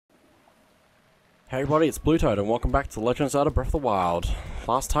Hey everybody, it's BlueToad and welcome back to Legend of Zelda Breath of the Wild.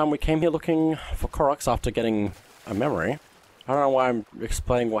 Last time we came here looking for Koroks after getting a memory. I don't know why I'm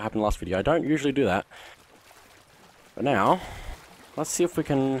explaining what happened last video, I don't usually do that. But now, let's see if we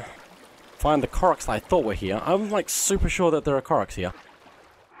can find the Koroks that I thought were here. I'm like super sure that there are Koroks here.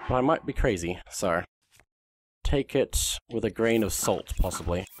 But I might be crazy, so take it with a grain of salt,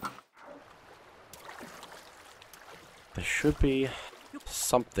 possibly. There should be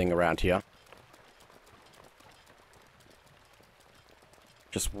something around here.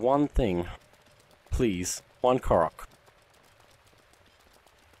 Just one thing. Please. One Korok. I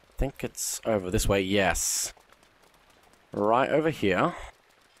think it's over this way. Yes. Right over here.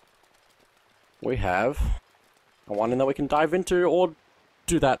 We have a one in that we can dive into, or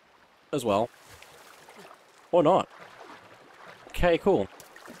do that as well. Or not. Okay, cool.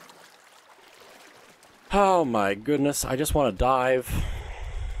 Oh my goodness, I just want to dive.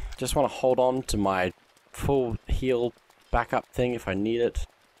 Just want to hold on to my full heal backup thing if I need it.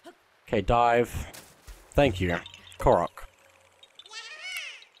 Okay, dive. Thank you. Korok.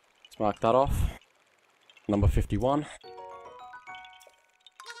 Let's mark that off. Number 51.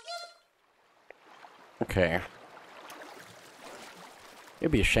 Okay.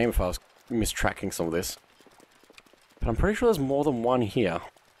 It'd be a shame if I was mistracking some of this. But I'm pretty sure there's more than one here.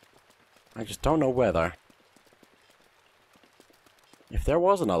 I just don't know where though. If there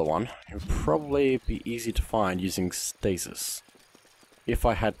was another one, it would probably be easy to find using stasis. If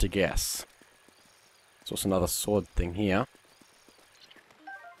I had to guess. There's also another sword thing here.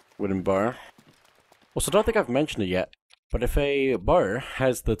 Wooden bow. Also, don't think I've mentioned it yet, but if a bow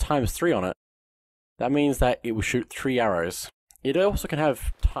has the ×3 on it, that means that it will shoot 3 arrows. It also can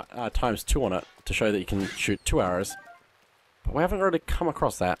have ×2 on it to show that you can shoot 2 arrows. But we haven't really come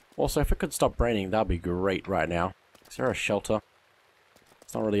across that. Also, if it could stop raining, that'd be great right now. Is there a shelter?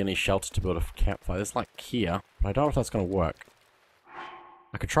 There's not really any shelter to build a campfire. There's like here, but I don't know if that's going to work.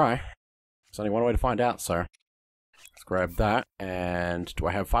 I could try. There's only one way to find out, so let's grab that. And do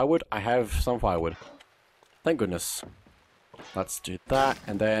I have firewood? I have some firewood. Thank goodness. Let's do that,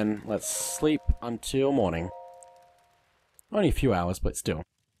 and then let's sleep until morning. Only a few hours, but still.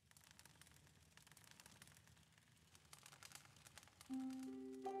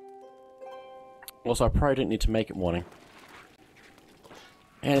 Also, I probably didn't need to make it morning.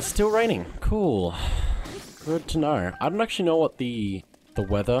 And it's still raining. Cool. Good to know. I don't actually know what the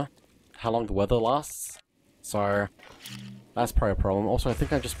weather, how long the weather lasts. So, that's probably a problem. Also, I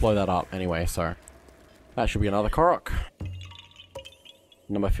think I just blow that up anyway, so that should be another Korok.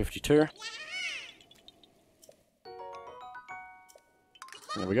 Number 52.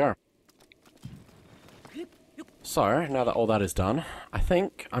 There we go. So, now that all that is done, I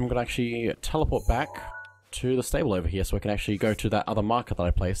think I'm going to actually teleport back to the stable over here so we can actually go to that other marker that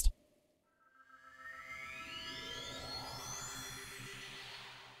I placed.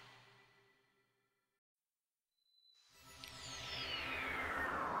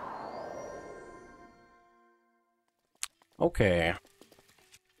 Okay.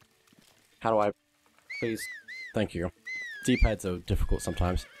 How do I... Please? Thank you. D-pads are difficult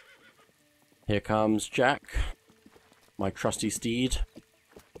sometimes. Here comes Jack, my trusty steed.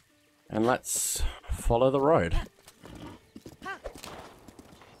 And let's follow the road.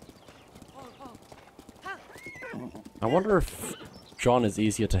 I wonder if John is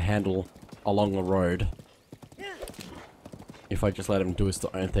easier to handle along the road if I just let him do his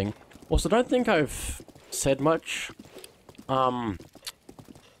own thing. Also, don't think I've said much.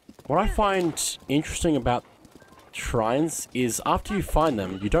 What I find interesting about shrines is after you find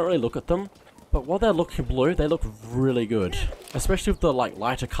them, you don't really look at them, but while they're looking blue, they look really good. Especially with the like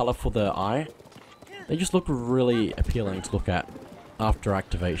lighter color for the eye. They just look really appealing to look at after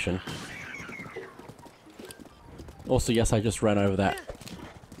activation. Also, yes, I just ran over that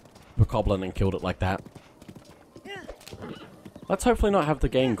bokoblin and killed it like that. Let's hopefully not have the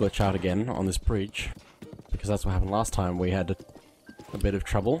game glitch out again on this bridge, because that's what happened last time. We had a bit of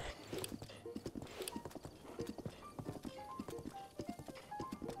trouble.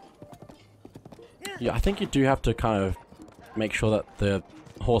 Yeah, I think you do have to kind of make sure that the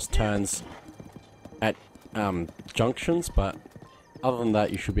horse turns at junctions, but other than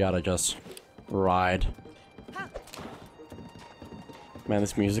that, you should be able to just ride. Man,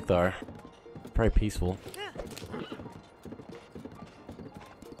 this music though, very peaceful.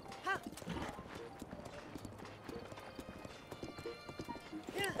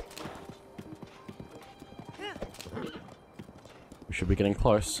 We should be getting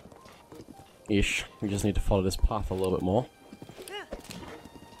close. Ish. We just need to follow this path a little bit more.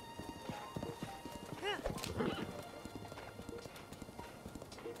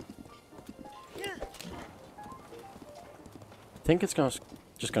 think it's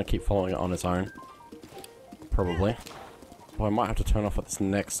just gonna keep following it on its own. Probably. But I might have to turn off at this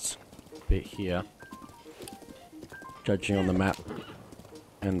next bit here. Judging on the map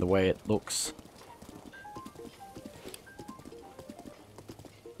and the way it looks.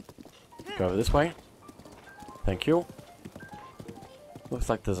 Go over this way. Thank you. Looks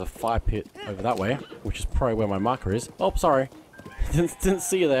like there's a fire pit over that way, which is probably where my marker is. Oh, sorry. didn't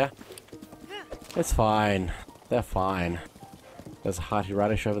see you there. It's fine. They're fine. There's a hearty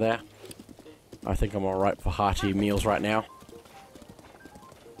radish over there. I think I'm alright for hearty meals right now.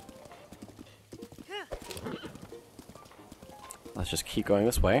 Let's just keep going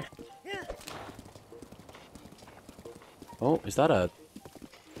this way. Oh, is that a...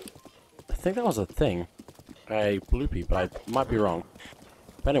 I think that was a thing. A bloopy, but I might be wrong.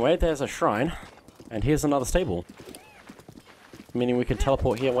 But anyway, there's a shrine. And here's another stable. Meaning we can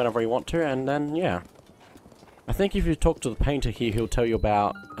teleport here whenever we want to, and then, yeah. I think if you talk to the painter here, he'll tell you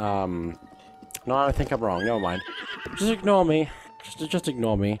about, No, I think I'm wrong. Never mind. Just ignore me. Just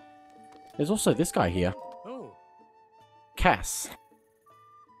ignore me. There's also this guy here. Oh. Cass.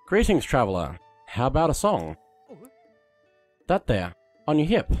 Greetings, traveler. How about a song? That there, on your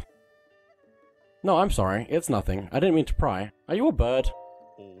hip. No, I'm sorry. It's nothing. I didn't mean to pry. Are you a bird?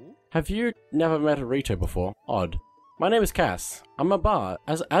 Oh. Have you never met a Rito before? Odd. My name is Cass. I'm a bard.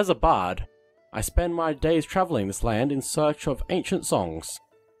 As a bard, I spend my days traveling this land in search of ancient songs.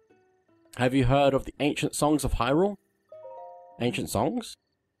 Have you heard of the ancient songs of Hyrule? Ancient songs?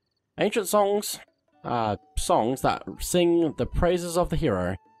 Ancient songs? Songs that sing the praises of a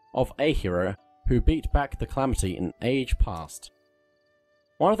hero who beat back the calamity in age past.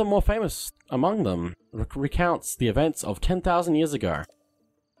 One of the more famous among them recounts the events of 10,000 years ago.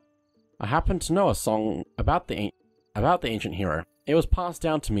 I happen to know a song about the ancient hero. It was passed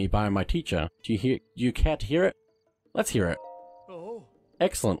down to me by my teacher. Do you care to hear it? Let's hear it. Oh.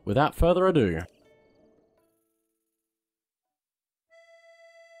 Excellent. Without further ado.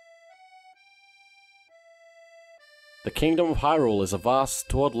 The kingdom of Hyrule is a vast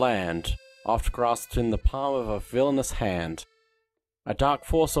stored land, oft grasped in the palm of a villainous hand. A dark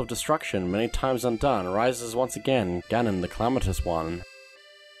force of destruction, many times undone, rises once again, Ganon the calamitous one.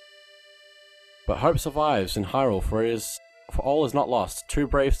 But hope survives in Hyrule, for all is not lost. Two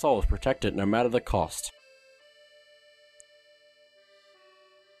brave souls protect it no matter the cost.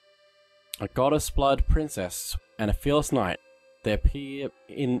 A goddess blood princess and a fearless knight, they appear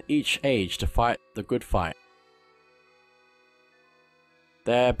in each age to fight the good fight.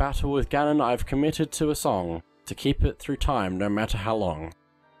 Their battle with Ganon I've committed to a song, to keep it through time no matter how long.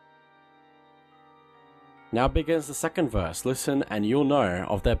 Now begins the second verse. Listen and you'll know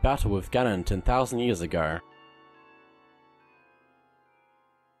of their battle with Ganon 10,000 years ago.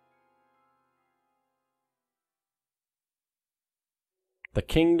 The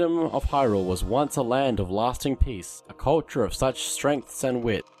kingdom of Hyrule was once a land of lasting peace, a culture of such strengths and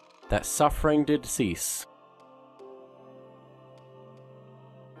wit, that suffering did cease.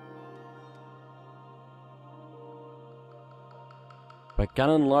 But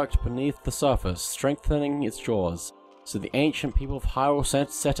Ganon lurked beneath the surface, strengthening its jaws, so the ancient people of Hyrule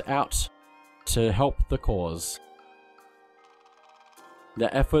set out to help the cause.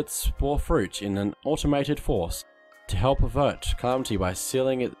 Their efforts bore fruit in an automated force, to help avert calamity by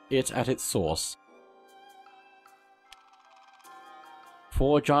sealing it at its source.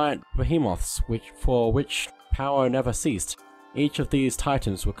 4 giant behemoths, for which power never ceased, each of these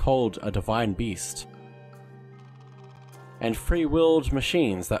titans were called a divine beast. And free-willed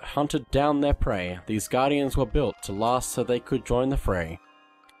machines that hunted down their prey, these guardians were built to last so they could join the fray.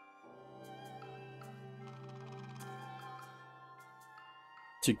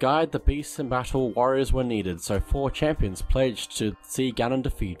 To guide the beasts in battle, warriors were needed, so 4 champions pledged to see Ganon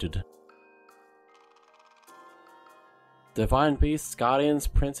defeated. Divine beasts, guardians,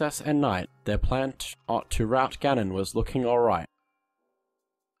 princess, and knight, their plan to rout Ganon was looking alright.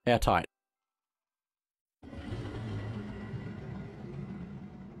 Airtight.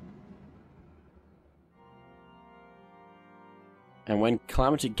 And when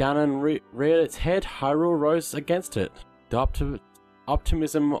Calamity Ganon reared its head, Hyrule rose against it. The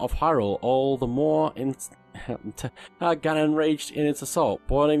optimism of Hyrule all the more Ganon raged in its assault.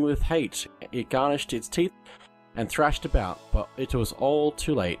 Boiling with hate, it garnished its teeth and thrashed about, but it was all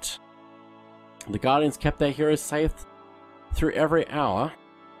too late. The Guardians kept their heroes safe through every hour.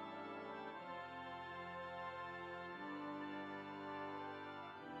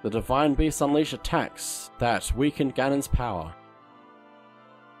 The Divine Beasts unleashed attacks that weakened Ganon's power.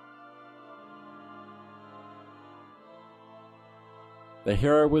 The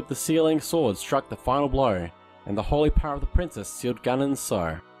hero with the sealing sword struck the final blow. and the holy power of the princess sealed Ganon's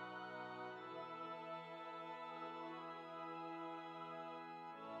soul.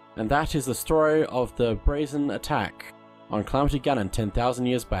 And that is the story of the brazen attack on Calamity Ganon 10,000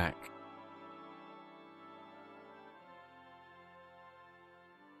 years back.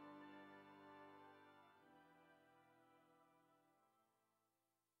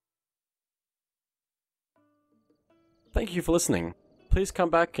 Thank you for listening. Please come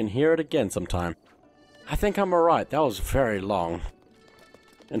back and hear it again sometime. I think I'm alright, that was very long.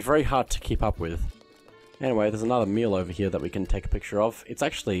 And very hard to keep up with. Anyway, there's another meal over here that we can take a picture of. It's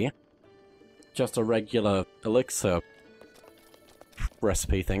actually just a regular elixir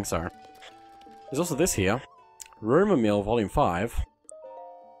recipe thing, so. There's also this here. Rumor Mill Volume 5.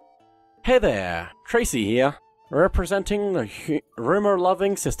 Hey there! Tracy here. Representing the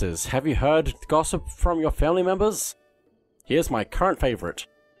rumor-loving sisters. Have you heard gossip from your family members? Here's my current favorite.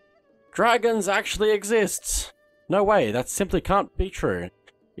 Dragons actually exist! No way, that simply can't be true.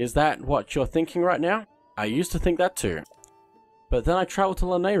 Is that what you're thinking right now? I used to think that too. But then I traveled to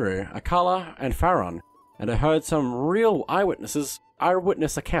Lanayru, Akala, and Faron, and I heard some real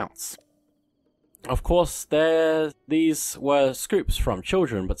eyewitness accounts. Of course, these were scoops from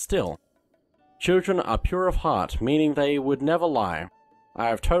children, but still. Children are pure of heart, meaning they would never lie. I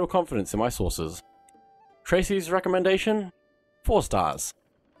have total confidence in my sources. Tracy's recommendation? 4 stars.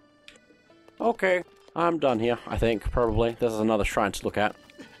 Okay, I'm done here, I think, probably. There's another shrine to look at.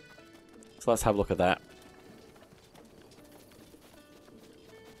 So let's have a look at that.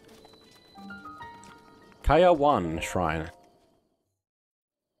 Kaya 1 Shrine.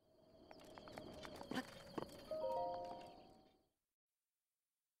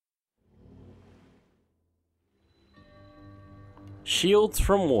 Shields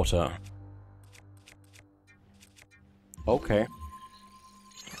from water. Okay.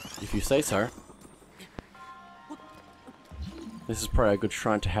 If you say so. This is probably a good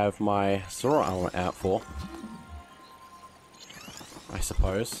shrine to have my Zora armor out for. I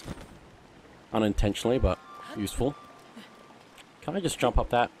suppose. Unintentionally, but useful. Can I just jump up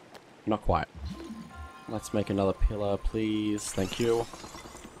that? Not quite. Let's make another pillar, please. Thank you.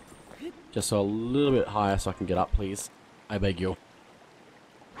 Just so a little bit higher so I can get up, please. I beg you.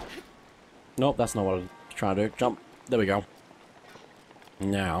 Nope, that's not what I'm trying to do. Jump. There we go.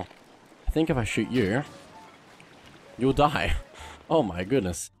 Now, I think if I shoot you, you'll die. Oh my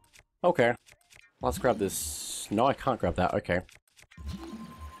goodness. Okay. Let's grab this. No, I can't grab that. Okay.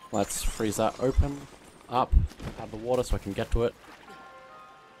 Let's freeze that open. Up. Out of the water so I can get to it.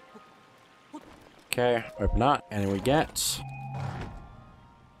 Okay. Open that. And we get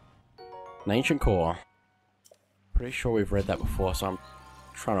an ancient core. Pretty sure we've read that before, so I'm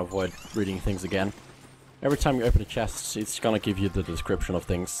trying to avoid reading things again. Every time you open a chest, it's gonna give you the description of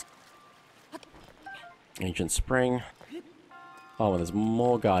things. Ancient spring. Oh, and there's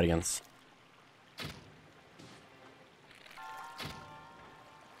more guardians.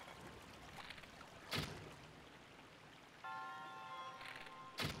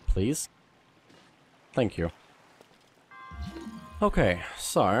 Please? Thank you. Okay,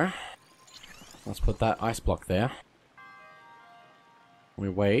 so let's put that ice block there. We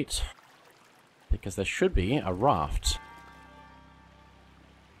wait, because there should be a raft.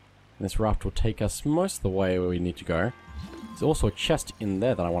 This raft will take us most of the way where we need to go. There's also a chest in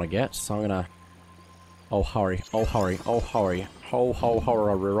there that I want to get, so I'm gonna... Oh, hurry, oh, hurry, oh, hurry. Ho, ho,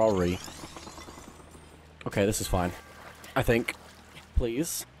 hurry. Okay, this is fine. I think.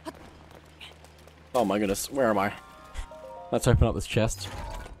 Please. Oh my goodness, where am I? Let's open up this chest.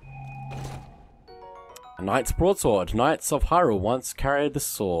 A Knight's Broadsword. Knights of Hyrule once carried this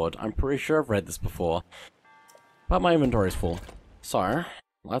sword. I'm pretty sure I've read this before. But my inventory's full. So,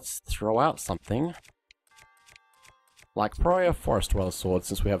 let's throw out something. Like probably a Forest Dweller sword,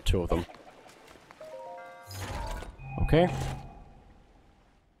 since we have 2 of them. Okay.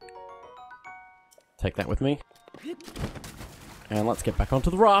 Take that with me. And let's get back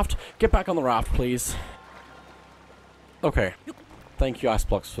onto the raft. Get back on the raft, please. Okay. Thank you, Ice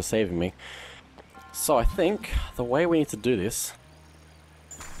Blocks, for saving me. So I think the way we need to do this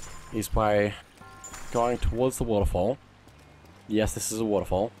is by going towards the waterfall. Yes, this is a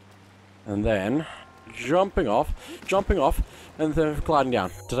waterfall. And then jumping off, and then gliding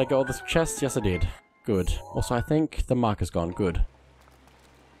down. Did I go all this chest? Yes, I did. Good. Also, I think the marker's gone. Good.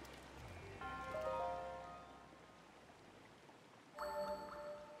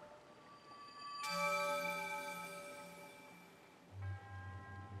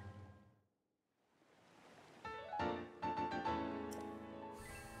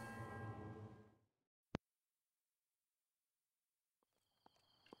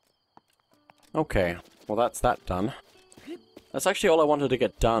 Okay, Well, that's that done. That's actually all I wanted to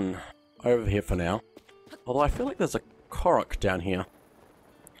get done over here for now. Although I feel like there's a Korok down here.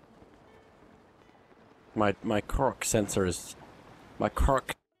 My Korok sensor is... My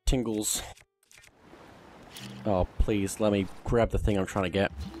Korok tingles. Oh, please, let me grab the thing I'm trying to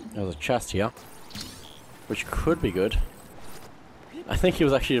get. There's a chest here. Which could be good. I think he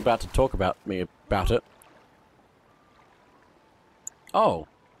was actually about to talk about me about it. Oh,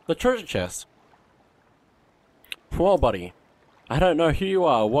 the treasure chest. Well, buddy, I don't know who you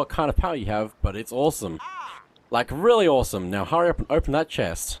are, what kind of power you have, but it's awesome. Like, really awesome. Now hurry up and open that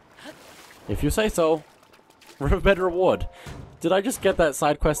chest. If you say so. Riverbed reward. Did I just get that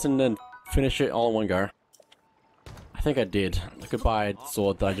side quest and then finish it all in one go? I think I did. The goodbye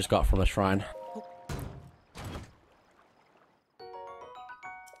sword that I just got from the shrine.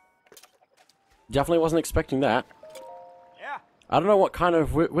 Definitely wasn't expecting that. Yeah. I don't know what kind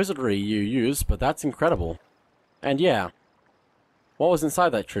of wizardry you use, but that's incredible. And yeah, what was inside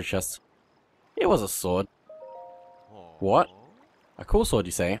that treasure chest? It was a sword. What? A cool sword,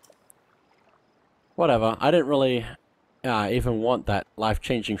 you say? Whatever, I didn't really even want that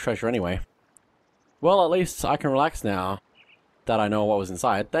life-changing treasure anyway. Well, at least I can relax now that I know what was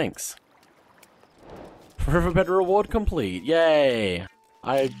inside. Thanks. Riverbed reward complete. Yay!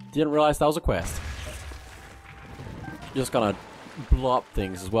 I didn't realize that was a quest. Just gonna blow up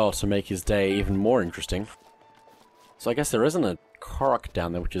things as well to make his day even more interesting. So I guess there isn't a Korok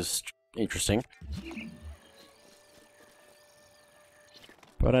down there, which is interesting.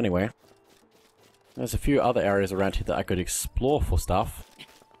 But anyway, there's a few other areas around here that I could explore for stuff.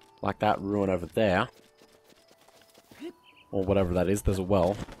 Like that ruin over there. Or whatever that is, there's a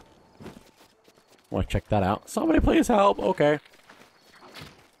well. Want to check that out. Somebody please help! Okay.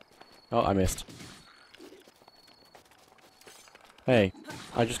 Oh, I missed. Hey,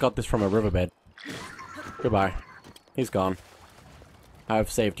 I just got this from a riverbed. Goodbye. He's gone. I've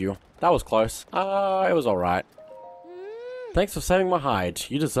saved you. That was close. It was alright. Thanks for saving my hide.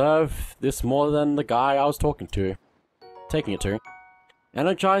 You deserve this more than the guy I was taking it to.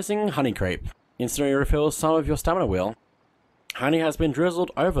 Energizing honey crepe. Instantly refills some of your stamina wheel. Honey has been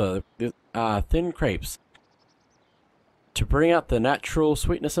drizzled over the thin crepes to bring out the natural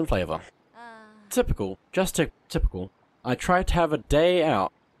sweetness and flavor. Typical. Just typical. I tried to have a day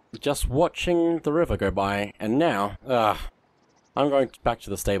out just watching the river go by, and now, I'm going back to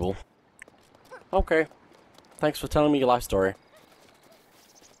the stable. Okay. Thanks for telling me your life story.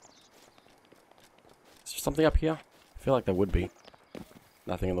 Is there something up here? I feel like there would be.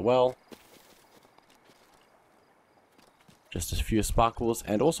 Nothing in the well. Just a few sparkles,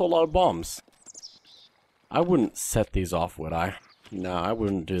 and also a lot of bombs. I wouldn't set these off, would I? No, I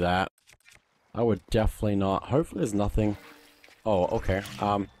wouldn't do that. I would definitely not. Hopefully there's nothing. Oh, okay.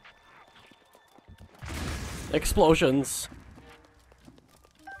 Explosions!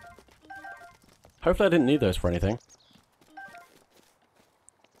 Hopefully I didn't need those for anything.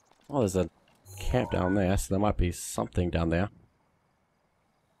 Oh, there's a camp down there, so there might be something down there.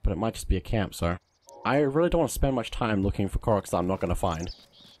 But it might just be a camp, so... I really don't want to spend much time looking for Koroks that I'm not going to find.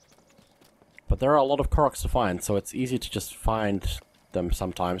 But there are a lot of Koroks to find, so it's easy to just find them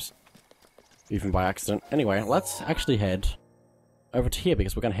sometimes. Even by accident. Anyway, let's actually head over to here,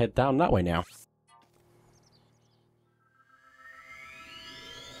 because we're going to head down that way now.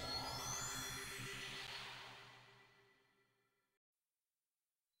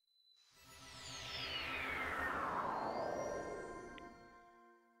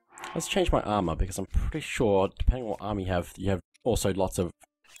 Let's change my armor, because I'm pretty sure, depending on what armor you have also lots of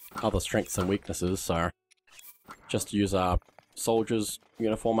other strengths and weaknesses, so... Just use our soldier's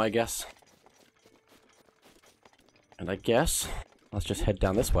uniform, I guess. And I guess, let's just head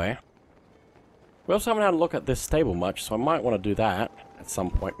down this way. We also haven't had a look at this stable much, so I might want to do that at some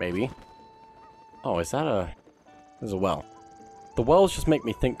point, maybe. Oh, is that a... There's a well. The wells just make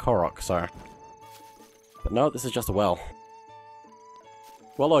me think Korok, so... But no, this is just a well.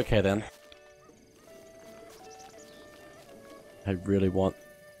 Well, okay then. I really want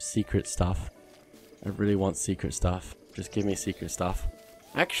secret stuff. I really want secret stuff. Just give me secret stuff.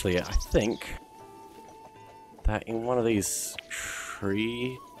 Actually, I think that in one of these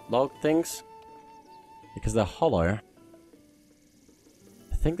tree log things, because they're hollow,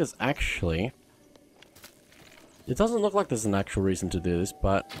 I think there's actually... It doesn't look like there's an actual reason to do this,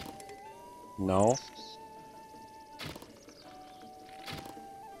 but... No.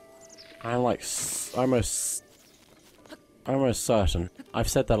 I'm like almost certain. I've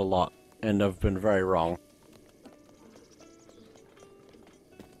said that a lot, and I've been very wrong.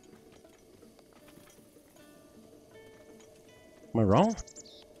 Am I wrong? Am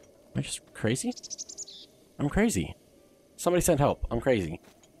I just crazy? I'm crazy. Somebody send help. I'm crazy.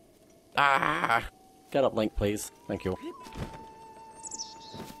 Ah! Get up, Link, please. Thank you.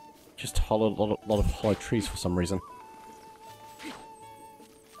 Just hollow, lot of hollow trees for some reason.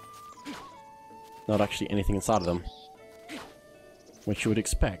 Not actually anything inside of them. Which you would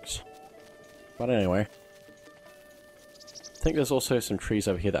expect. But anyway. I think there's also some trees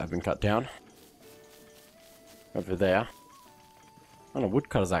over here that have been cut down. Over there. And a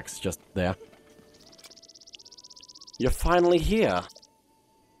woodcutter's axe is just there. You're finally here!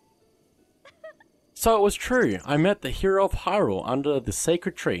 So it was true. I met the hero of Hyrule under the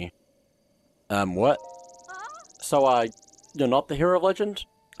sacred tree. What? So, you're not the hero of legend?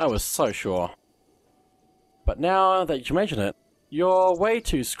 I was so sure. But now that you mention it, you're way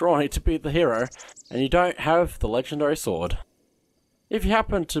too scrawny to be the hero, and you don't have the legendary sword. If you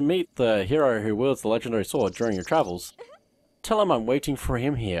happen to meet the hero who wields the legendary sword during your travels, tell him I'm waiting for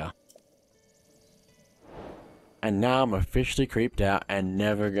him here. And now I'm officially creeped out and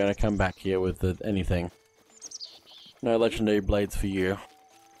never gonna come back here with anything. No legendary blades for you.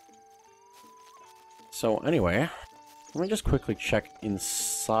 So anyway, let me just quickly check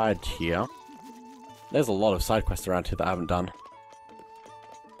inside here. There's a lot of side quests around here that I haven't done.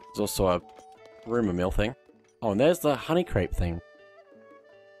 There's also a rumor mill thing. Oh, and there's the honey crepe thing.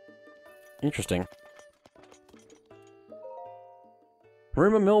 Interesting.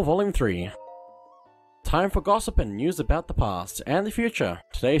 Rumor Mill Volume 3. Time for gossip and news about the past and the future.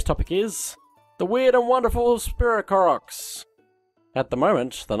 Today's topic is the weird and wonderful Spirit Koroks. At the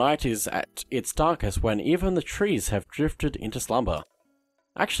moment, the night is at its darkest when even the trees have drifted into slumber.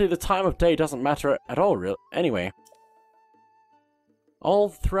 Actually, the time of day doesn't matter at all, anyway. All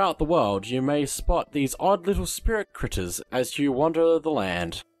throughout the world, you may spot these odd little spirit critters as you wander the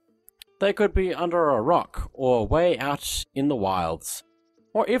land. They could be under a rock, or way out in the wilds,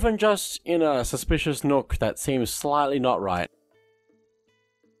 or even just in a suspicious nook that seems slightly not right.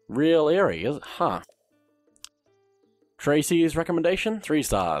 Real eerie, huh? Tracy's recommendation? 3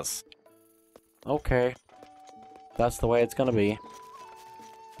 stars. Okay. That's the way it's gonna be.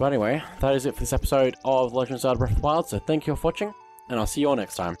 But anyway, that is it for this episode of Legend of Zelda Breath of the Wild, so thank you for watching, and I'll see you all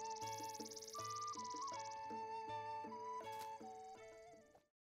next time.